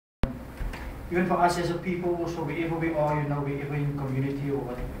even for us as a people also, wherever we are, you know, wherever in community or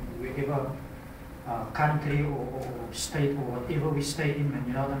whatever, wherever country or state or whatever we stay in, man,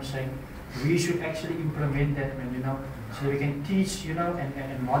 you know what I'm saying? We should actually implement that, man, you know, so that we can teach, you know,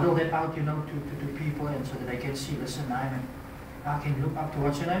 and model that out, you know, to people, and so that they can see, listen, I can look up to,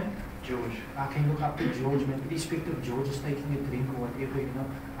 what's your name? George. I can look up to George, man. Irrespective of George is taking a drink or whatever, you know,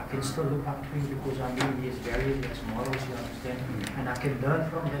 I can still look up to him because I know he has values, he has morals, you understand? And I can learn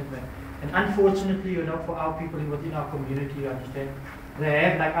from that, man. And unfortunately, you know, for our people within our community, you understand, they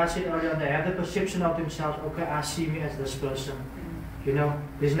have, like I said earlier, they have the perception of themselves, okay, I see me as this person. You know,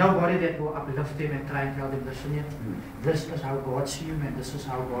 there's nobody that will uplift them and try and tell them, listen here, this is how God sees you, and this is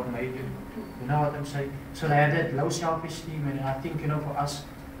how God made you. You know what I'm saying? So they have that low self-esteem, and I think, you know, for us,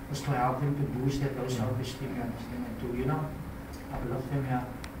 is to help them to boost that low self-esteem, you understand, and to, you know, uplift them, yeah.